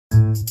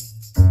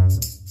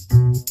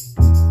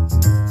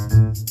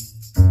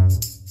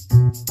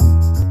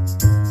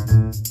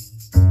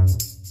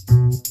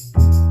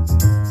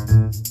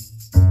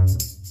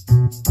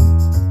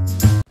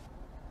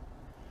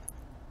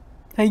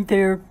Hey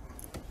there,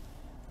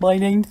 my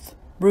name's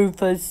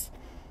Rufus,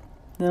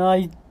 and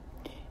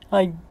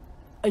I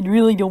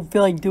really don't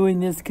feel like doing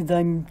this because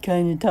I'm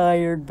kind of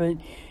tired, but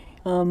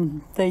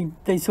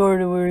they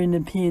sort of were in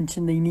a pinch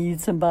and they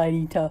needed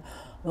somebody to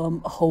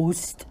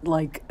host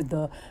like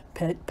the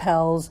Pet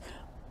Pals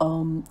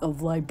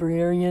of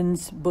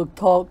Librarians book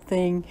talk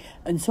thing,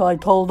 and so I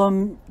told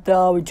them that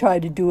I would try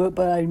to do it,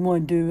 but I didn't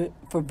want to do it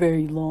for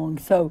very long,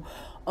 so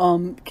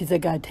because I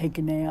gotta take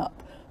a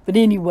nap. But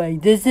anyway,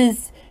 this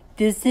is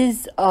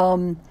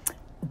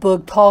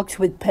book talks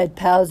with Pet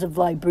Pals of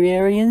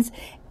Librarians,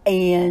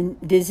 and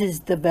this is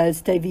the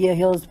Vestavia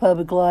Hills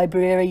Public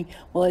Library.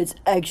 Well, it's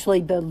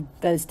actually the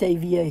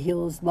Vestavia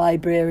Hills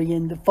Library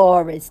in the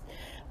forest,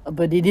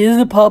 but it is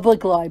a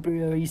public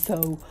library,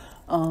 so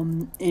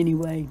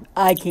anyway,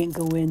 I can't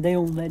go in. They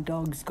don't let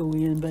dogs go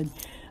in, but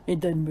it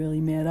doesn't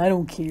really matter. I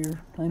don't care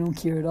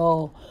at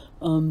all.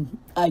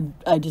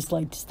 I just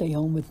like to stay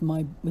home with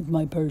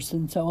my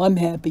person, so I'm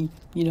happy,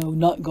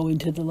 not going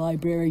to the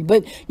library.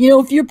 But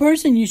if you're a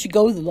person, you should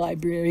go to the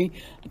library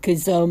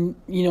because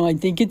I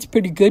think it's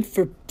pretty good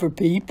for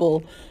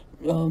people.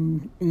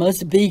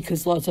 Must be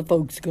because lots of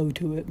folks go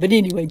to it. But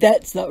anyway,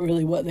 that's not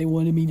really what they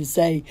wanted me to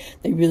say.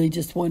 They really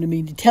just wanted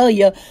me to tell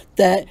you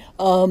that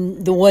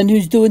the one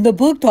who's doing the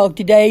book talk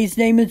today, his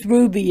name is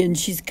Ruby, and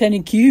she's kind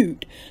of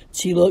cute.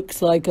 She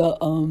looks like a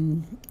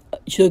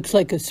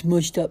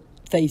smushed up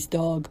face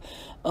dog.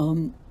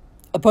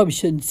 I probably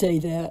shouldn't say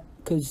that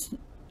because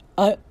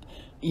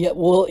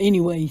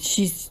anyway,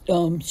 she's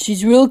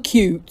real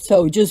cute,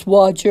 so just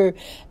watch her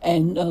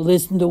and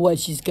listen to what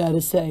she's got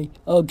to say,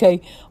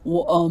 okay?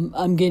 Well,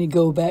 I'm going to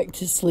go back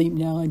to sleep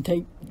now and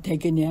take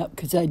a nap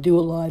because I do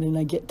a lot and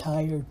I get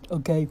tired,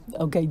 okay?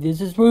 Okay, this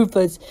is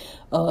Rufus,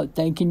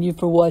 thanking you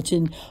for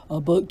watching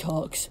Book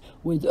Talks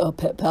with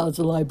Pet Pals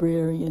of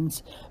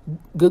Librarians.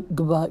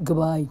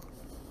 Goodbye.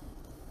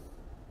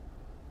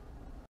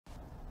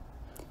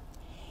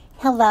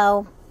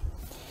 Hello,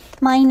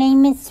 my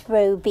name is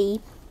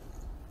Ruby.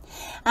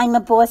 I'm a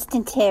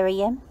Boston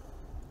Terrier,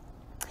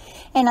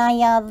 and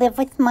I live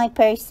with my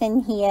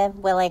person here,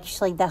 well,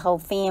 actually the whole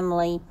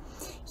family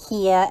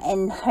here,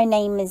 and her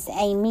name is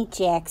Amy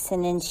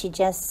Jackson, and she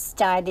just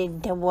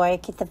started to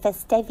work at the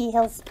Vestavia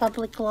Hills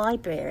Public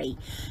Library,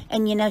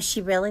 and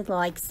she really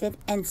likes it,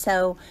 and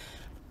so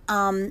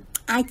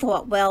I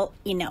thought, well,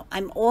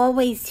 I'm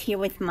always here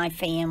with my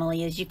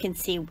family. As you can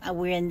see,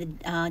 we're in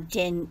the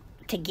den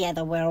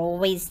together. We're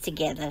always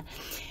together.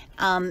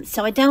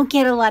 So I don't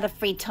get a lot of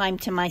free time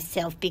to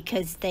myself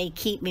because they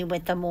keep me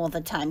with them all the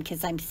time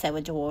because I'm so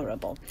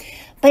adorable.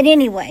 But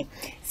anyway,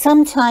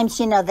 sometimes,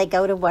 they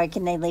go to work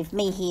and they leave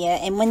me here.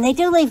 And when they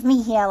do leave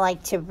me here, I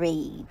like to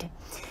read.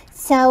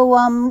 So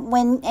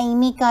when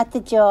Amy got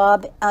the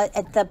job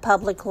at the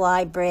public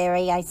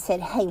library, I said,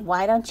 hey,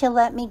 why don't you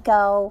let me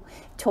go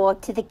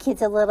talk to the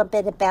kids a little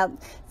bit about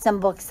some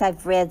books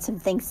I've read, some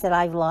things that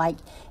I like,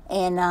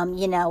 and,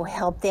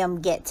 help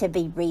them get to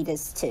be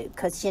readers too.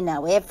 Because,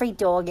 every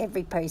dog,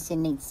 every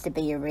person needs to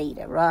be a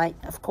reader, right?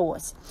 Of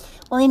course.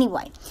 Well,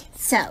 anyway,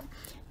 so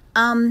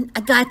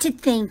I got to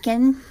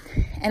thinking,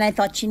 and I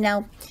thought,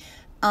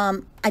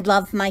 I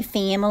love my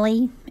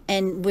family.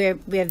 And we're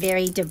a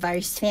very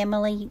diverse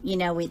family.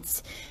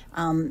 It's,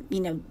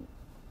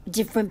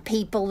 different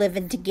people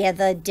living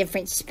together,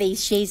 different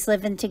species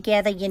living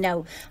together.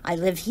 I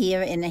live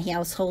here in a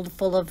household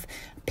full of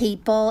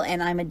people,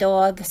 and I'm a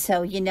dog.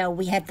 So,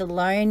 we have to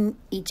learn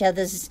each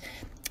other's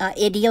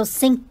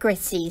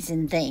idiosyncrasies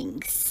and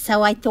things.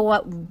 So I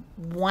thought,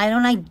 why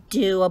don't I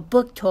do a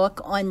book talk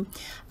on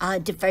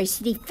diverse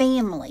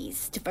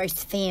families.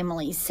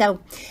 So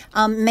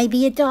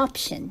maybe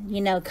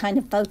adoption, kind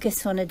of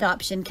focus on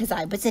adoption because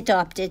I was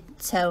adopted.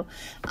 So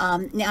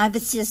now I have a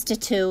sister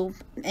too,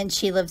 and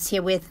she lives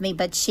here with me,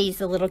 but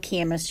she's a little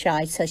camera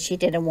shy, so she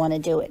didn't want to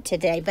do it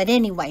today. But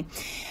anyway,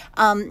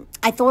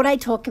 I thought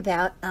I'd talk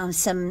about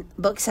some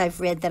books I've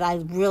read that I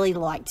really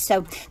liked.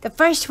 So the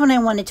first one I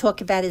want to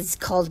talk about is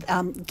called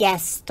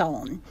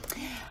Gaston.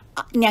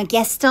 Now,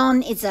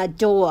 Gaston is a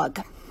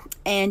dog,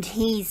 and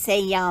he's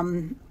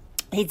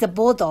a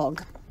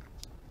bulldog,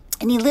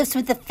 and he lives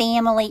with a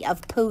family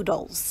of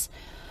poodles.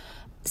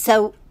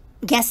 So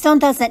Gaston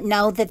doesn't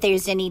know that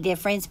there's any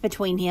difference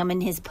between him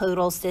and his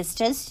poodle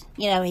sisters.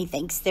 He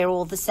thinks they're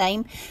all the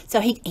same. So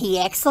he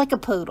acts like a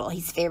poodle.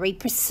 He's very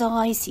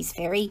precise. He's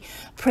very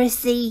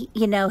prissy.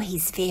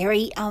 He's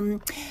very,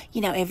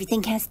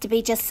 everything has to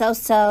be just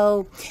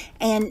so.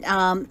 And,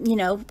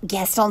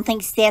 Gaston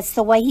thinks that's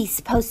the way he's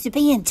supposed to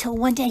be until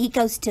one day he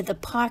goes to the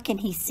park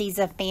and he sees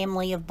a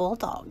family of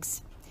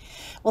bulldogs.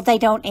 Well, they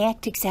don't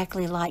act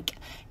exactly like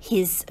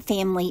his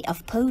family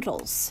of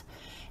poodles.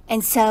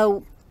 And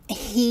so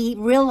he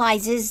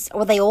realizes,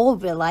 or they all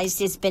realize,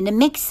 there's been a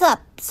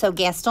mix-up. So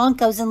Gaston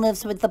goes and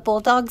lives with the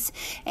bulldogs,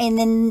 and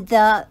then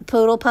the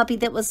poodle puppy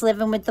that was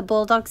living with the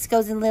bulldogs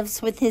goes and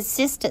lives with his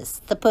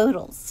sisters, the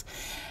poodles.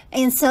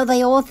 And so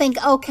they all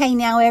think, okay,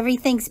 now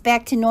everything's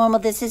back to normal.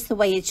 This is the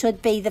way it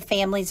should be. The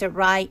families are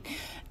right,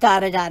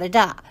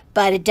 da-da-da-da-da.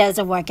 But it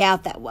doesn't work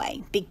out that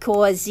way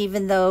because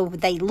even though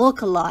they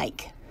look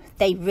alike,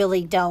 they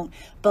really don't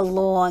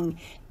belong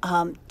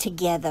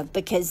together,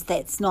 because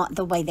that's not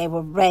the way they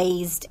were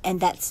raised, and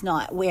that's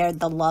not where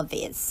the love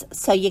is.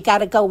 So you got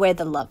to go where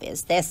the love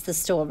is. That's the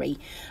story,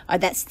 or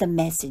that's the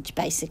message,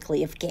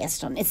 basically, of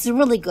Gaston. It's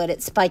really good.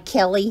 It's by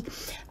Kelly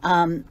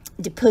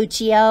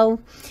DiPuccio.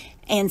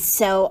 And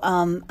so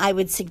I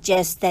would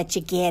suggest that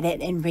you get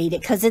it and read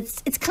it, because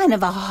it's kind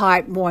of a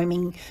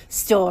heartwarming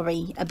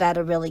story about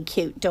a really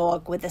cute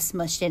dog with a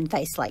smushed-in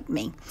face like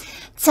me.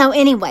 So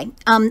anyway,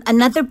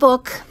 another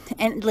book,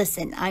 and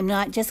listen, I'm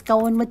not just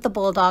going with the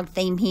bulldog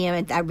theme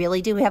here. I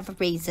really do have a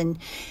reason.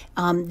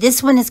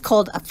 This one is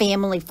called A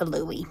Family for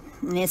Louie,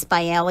 and it's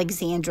by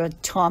Alexandra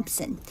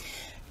Thompson.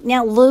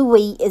 Now,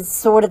 Louis is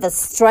sort of a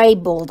stray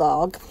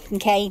bulldog,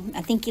 okay?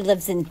 I think he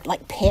lives in,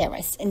 like,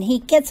 Paris, and he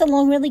gets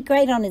along really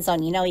great on his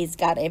own. You know, he's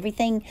got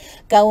everything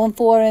going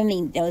for him.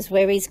 He knows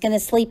where he's going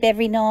to sleep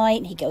every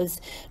night. He goes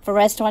from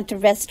restaurant to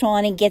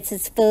restaurant and gets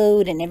his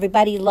food, and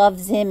everybody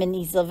loves him, and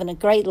he's living a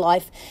great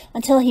life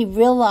until he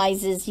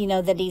realizes, you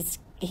know, that he's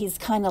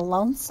kind of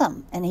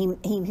lonesome, and he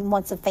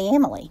wants a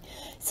family.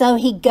 So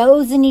he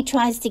goes and he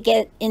tries to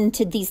get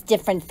into these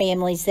different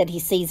families that he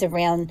sees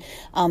around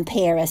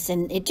Paris,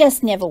 and it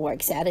just never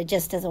works out. It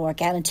just doesn't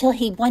work out until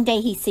one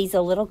day he sees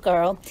a little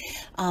girl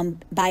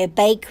by a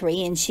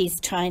bakery, and she's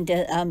trying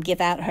to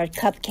give out her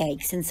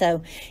cupcakes. And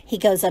so he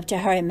goes up to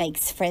her and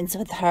makes friends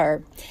with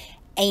her.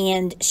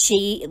 And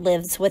she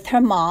lives with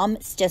her mom.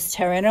 It's just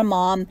her and her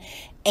mom.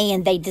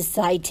 And they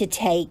decide to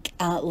take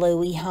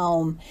Louis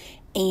home.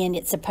 And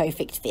it's a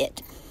perfect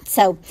fit.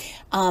 So,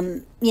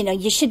 you know,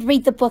 you should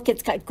read the book.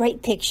 It's got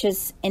great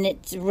pictures, and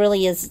it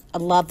really is a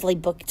lovely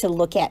book to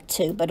look at,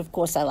 too. But, of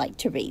course, I like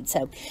to read.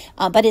 So,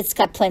 but it's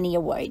got plenty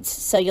of words,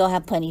 so you'll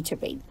have plenty to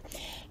read.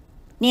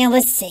 Now,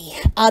 let's see.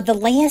 The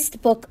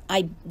last book,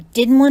 I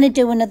didn't want to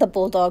do another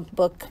bulldog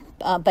book,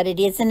 but it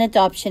is an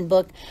adoption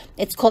book.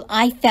 It's called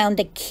I Found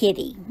a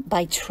Kitty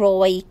by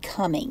Troy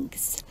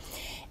Cummings.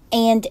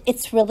 And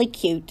it's really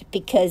cute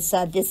because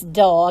this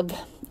dog,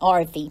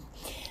 Arvie,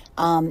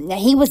 now,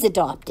 he was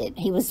adopted.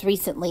 He was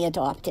recently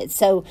adopted.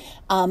 So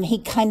he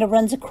kind of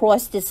runs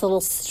across this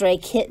little stray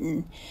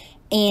kitten,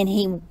 and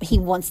he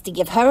wants to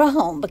give her a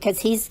home because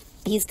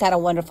he's got a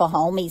wonderful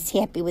home. He's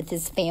happy with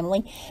his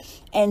family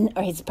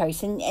or his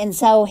person. And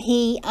so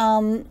he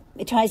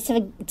tries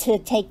to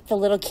take the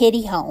little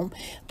kitty home.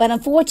 But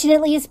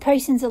unfortunately, his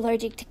person's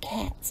allergic to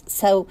cats.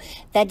 So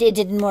it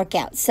didn't work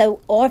out.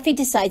 So Orphe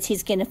decides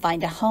he's going to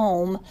find a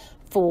home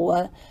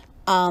for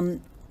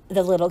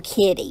the little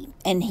kitty,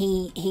 and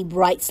he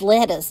writes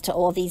letters to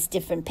all these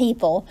different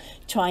people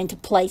trying to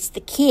place the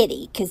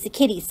kitty, because the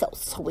kitty's so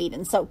sweet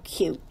and so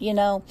cute, you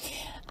know.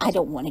 I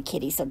don't want a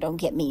kitty, so don't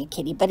get me a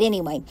kitty. But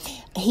anyway,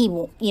 he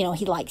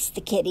likes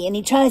the kitty, and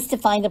he tries to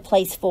find a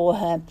place for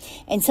her.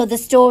 And so the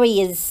story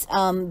is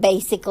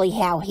basically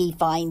how he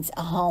finds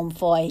a home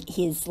for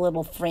his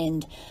little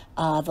friend,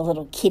 the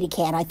little kitty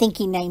cat. I think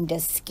he named her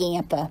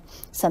Scamper,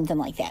 something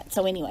like that.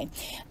 So anyway,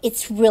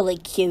 it's really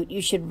cute.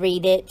 You should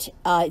read it.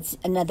 It's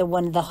another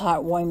one of the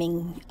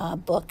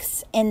heartwarming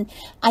books. And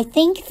I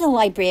think the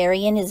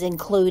librarian is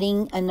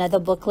including another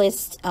book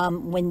list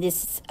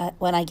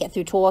when I get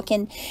through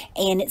talking,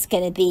 and it's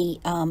going to be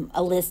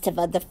a list of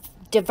other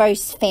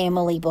diverse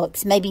family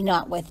books, maybe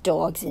not with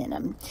dogs in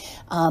them,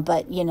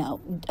 but, you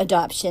know,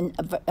 adoption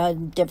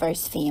of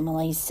diverse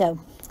families. So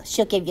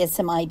she'll give you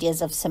some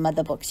ideas of some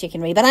other books you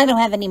can read. But I don't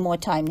have any more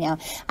time now.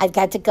 I've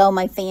got to go.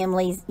 My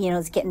family,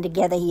 is getting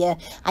together here.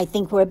 I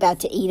think we're about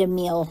to eat a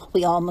meal.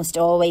 We almost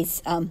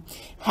always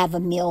have a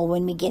meal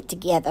when we get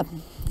together.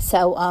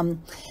 So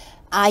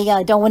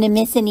I don't want to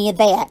miss any of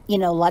that.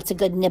 Lots of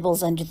good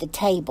nibbles under the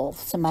table.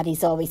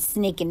 Somebody's always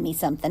sneaking me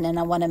something, and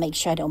I want to make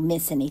sure I don't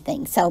miss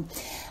anything. So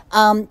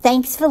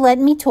thanks for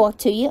letting me talk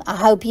to you. I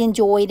hope you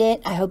enjoyed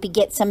it. I hope you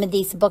get some of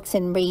these books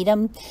and read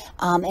them.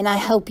 And I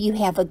hope you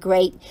have a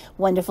great,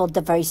 wonderful,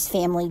 diverse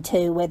family,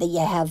 too, whether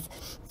you have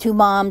two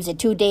moms or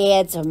two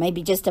dads, or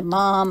maybe just a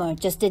mom or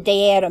just a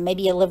dad, or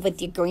maybe you live with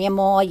your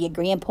grandma, your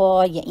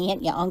grandpa, your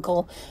aunt, your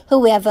uncle,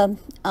 whoever.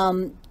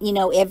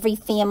 Every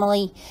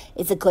family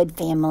is a good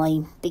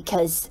family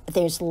because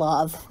there's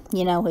love.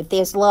 If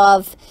there's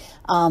love,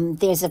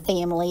 there's a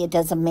family. It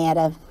doesn't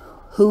matter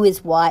who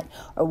is what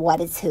or what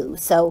is who.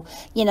 So,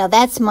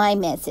 that's my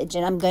message,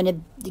 and I'm going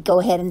to go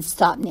ahead and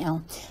stop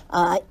now.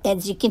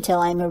 As you can tell,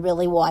 I'm a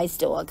really wise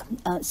dog.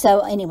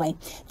 So anyway,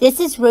 this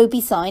is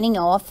Ruby signing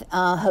off.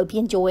 Hope you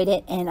enjoyed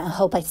it, and I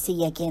hope I see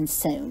you again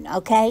soon.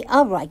 Okay?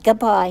 All right.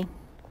 Goodbye.